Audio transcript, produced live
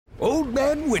Old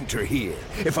Man Winter here.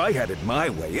 If I had it my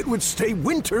way, it would stay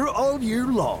winter all year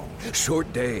long.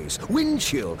 Short days, wind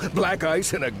chill, black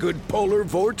ice, and a good polar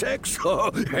vortex.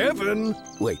 Oh, heaven!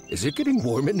 Wait, is it getting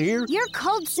warm in here? Your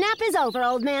cold snap is over,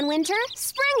 Old Man Winter.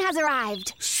 Spring has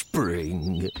arrived.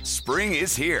 Spring. Spring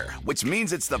is here, which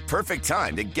means it's the perfect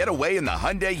time to get away in the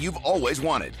Hyundai you've always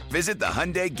wanted. Visit the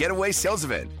Hyundai Getaway Sales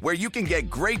Event, where you can get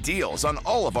great deals on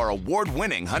all of our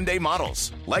award-winning Hyundai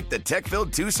models, like the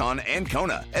tech-filled Tucson and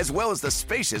Kona, as well as the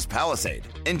spacious Palisade.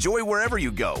 Enjoy wherever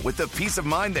you go with the peace of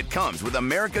mind that comes with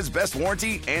America's best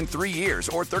warranty and 3 years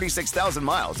or 36,000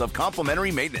 miles of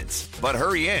complimentary maintenance. But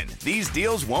hurry in, these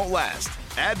deals won't last.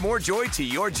 Add more joy to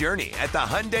your journey at the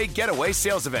Hyundai Getaway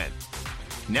Sales Event.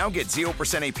 Now get 0%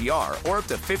 APR or up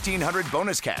to $1,500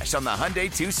 bonus cash on the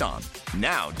Hyundai Tucson.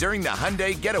 Now, during the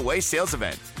Hyundai Getaway Sales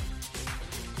Event.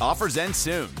 Offers end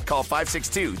soon. Call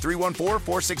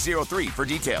 562-314-4603 for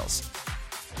details.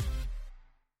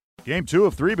 Game 2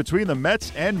 of 3 between the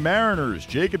Mets and Mariners.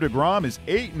 Jacob deGrom is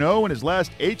 8-0 in his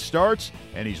last 8 starts,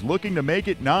 and he's looking to make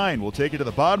it 9. We'll take it to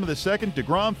the bottom of the second.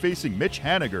 deGrom facing Mitch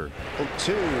Haniger.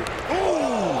 2.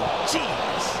 Oh,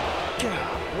 jeez.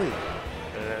 Golly.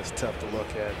 That's tough to look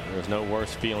at. There's no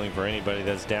worse feeling for anybody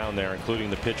that's down there, including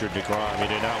the pitcher deGrom. You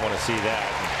do not want to see that.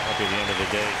 That'll be the end of the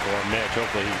day for Mitch.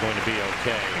 Hopefully he's going to be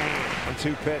okay.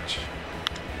 1-2 pitch.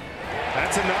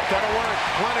 That's enough. That'll work.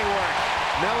 Plenty work.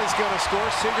 Nelly's going to score.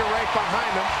 Seager right behind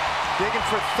him. Digging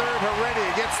for third. Heredia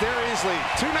gets there easily.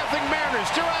 2-0 Mariners.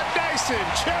 Gerard Dyson.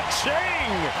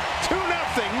 Cha-ching. 2-0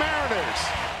 Mariners.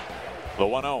 The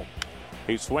 1-0.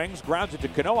 He swings, grounds it to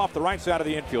Cano off the right side of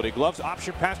the infield. He gloves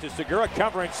option pass to Segura,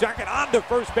 covering second, on to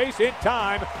first base in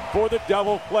time for the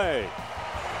double play.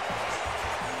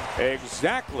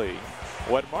 Exactly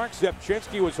what Mark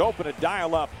Zepchinski was hoping to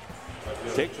dial up.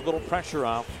 Takes a little pressure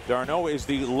off. d'Arnaud is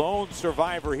the lone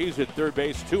survivor. He's at third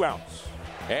base, 2 outs.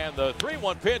 And the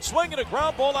 3-1 pitch, swinging a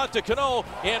ground ball out to Cano,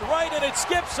 and right, and it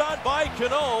skips on by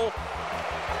Cano.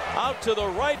 Out to the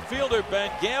right fielder,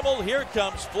 Ben Gamble. Here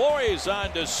comes Flores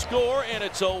on to score, and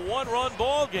it's a 1-run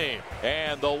ball game.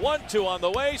 And the 1-2 on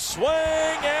the way, swing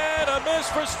and a miss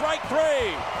for strike 3.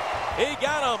 He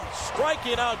got him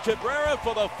striking out Cabrera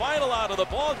for the final out of the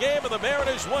ball game, and the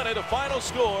Mariners win it. A final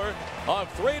score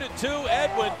of 3-2.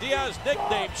 Edwin Diaz,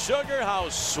 nicknamed Sugar. How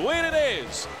sweet it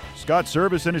is. Scott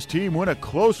Service and his team win a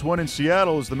close one in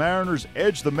Seattle as the Mariners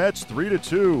edge the Mets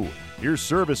 3-2. Here's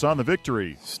Service on the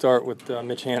victory. Start with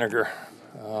Mitch Haniger.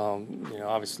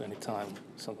 Obviously anytime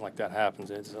something like that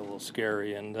happens, it's a little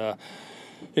scary. And,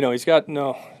 he's got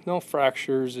no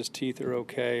fractures. His teeth are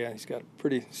okay. He's got a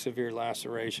pretty severe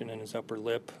laceration in his upper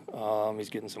lip. He's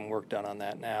getting some work done on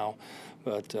that now.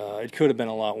 But it could have been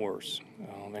a lot worse.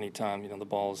 Anytime, the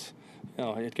ball's,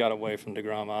 it got away from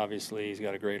deGrom, obviously. He's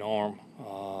got a great arm.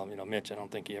 Mitch, I don't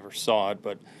think he ever saw it,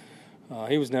 but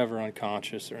he was never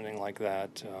unconscious or anything like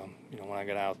that. When I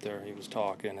got out there, he was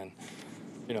talking, and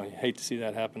you hate to see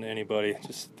that happen to anybody.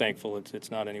 Just thankful it's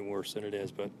not any worse than it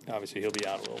is, but obviously he'll be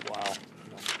out a little while,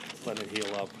 letting it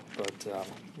heal up. But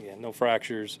no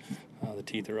fractures. The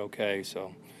teeth are okay,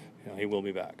 so he will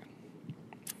be back.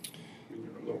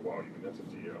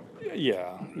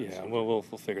 Yeah. We'll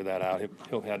figure that out.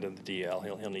 He'll head to the DL.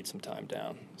 He'll need some time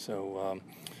down. So,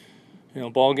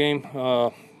 ball game.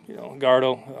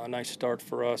 Gardo, a nice start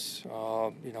for us.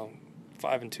 5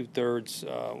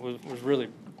 2/3 was really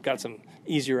got some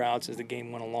easier outs as the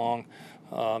game went along.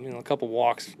 A couple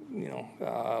walks,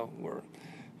 were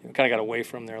kind of got away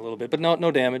from there a little bit, but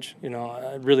no damage.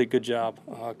 A really good job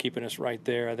keeping us right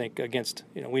there. I think against,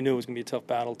 we knew it was going to be a tough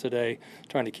battle today,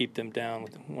 trying to keep them down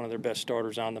with one of their best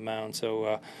starters on the mound.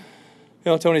 So,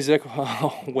 Tony Zych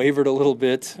wavered a little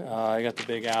bit. He got the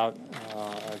big out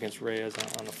against Reyes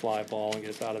on the fly ball and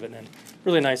gets out of it. And then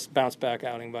really nice bounce back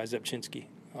outing by Zepchinski.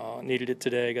 Needed it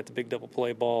today, got the big double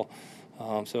play ball.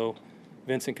 So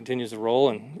Vincent continues to roll,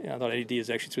 and I thought Eddie Diaz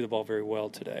actually threw the ball very well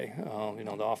today.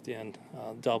 The off the end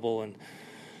double, and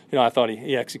I thought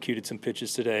he executed some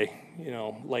pitches today,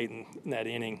 late in that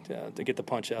inning to get the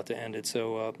punch out to end it.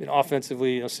 So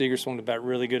offensively, Seager swung the bat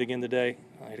really good again today.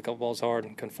 Hit a couple balls hard,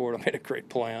 and Conforto made a great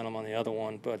play on him on the other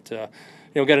one. But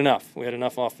got enough. We had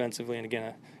enough offensively, and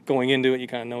again, going into it, you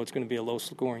kind of know it's going to be a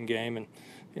low-scoring game, and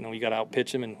you got to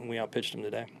out-pitch him, and we out-pitched him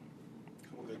today.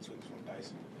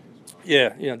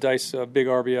 Yeah, Dice, big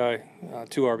RBI,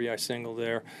 2 RBI single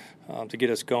there to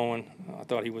get us going. I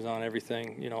thought he was on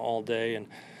everything, all day. And,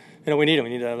 we need him.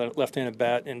 We need a left-handed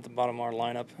bat in the bottom of our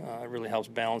lineup. It really helps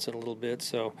balance it a little bit.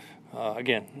 So,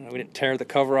 again, we didn't tear the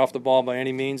cover off the ball by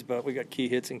any means, but we got key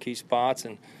hits in key spots.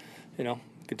 And,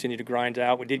 a continue to grind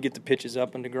out. We did get the pitches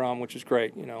up in DeGrom, which was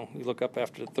great. You look up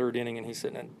after the third inning, and he's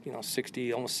sitting at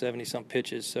 60, almost 70-some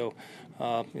pitches. So,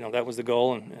 that was the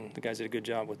goal, and the guys did a good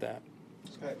job with that.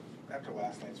 Scott, after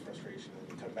last night's frustration,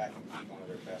 you come back and beat one of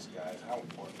their best guys. How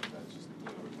important is that just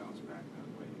to bounce back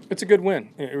that way? It's a good win.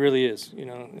 It really is.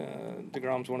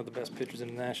 DeGrom's one of the best pitchers in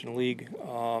the National League.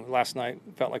 Last night,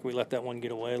 felt like we let that one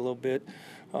get away a little bit.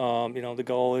 The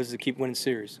goal is to keep winning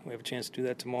series. We have a chance to do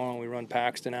that tomorrow. We run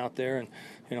Paxton out there,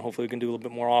 and hopefully we can do a little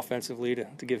bit more offensively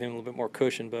to give him a little bit more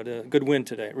cushion. But a good win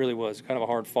today. It really was. Kind of a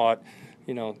hard fought,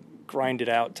 grinded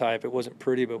out type. It wasn't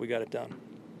pretty, but we got it done.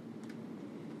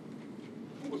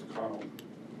 What was Kyle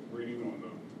reading on the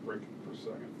break per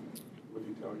second? What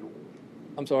did he tell you?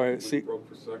 I'm sorry. When he broke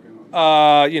per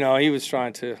second? He was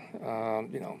trying to,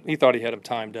 he thought he had him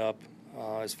timed up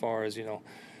as far as,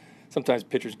 sometimes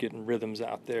pitchers get in rhythms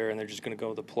out there and they're just going to go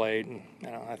to the plate. And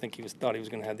I think thought he was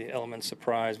going to have the element of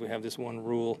surprise. We have this one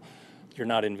rule, you're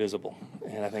not invisible.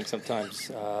 And I think sometimes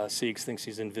Siegs thinks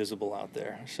he's invisible out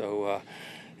there. So,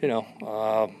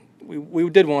 we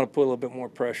did want to put a little bit more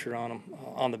pressure on him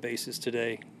on the bases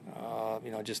today.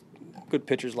 Just good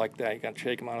pitchers like that, you got to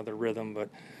shake them out of their rhythm, but,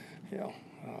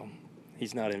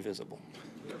 he's not invisible.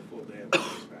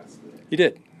 You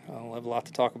did. We'll have a lot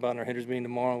to talk about in our hitters meeting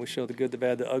tomorrow. We show the good, the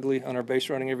bad, the ugly on our base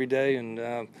running every day, and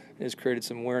it has created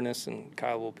some awareness, and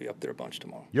Kyle will be up there a bunch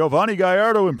tomorrow. Giovanni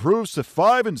Gallardo improves to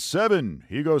 5-7.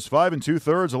 He goes 5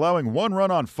 2/3, allowing 1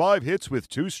 run on 5 hits with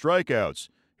 2 strikeouts.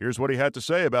 Here's what he had to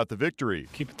say about the victory.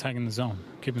 Keep attacking the zone,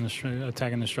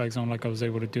 attacking the strike zone like I was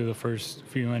able to do the first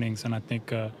few innings, and I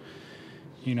think, they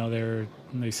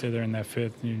say they're in that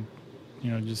fifth.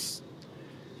 Just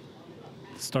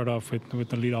start off with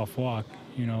the leadoff walk.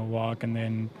 Walk and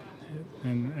then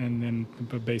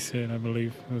the base hit, I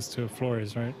believe it was to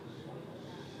Flores, right?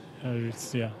 And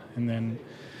then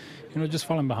just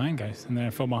falling behind guys, and then I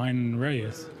fell behind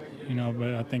Reyes,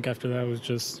 but I think after that was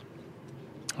just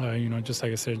just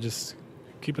like I said, just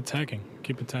keep attacking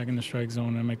the strike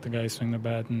zone and make the guys swing the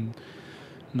bat and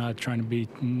not trying to be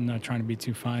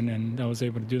too fine, and I was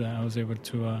able to do that. I was able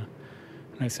to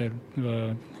like I said,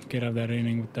 get out of that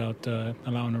inning without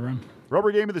allowing a run.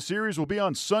 Rubber game of the series will be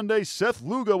on Sunday. Seth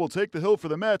Lugo will take the hill for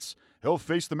the Mets. He'll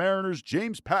face the Mariners'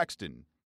 James Paxton.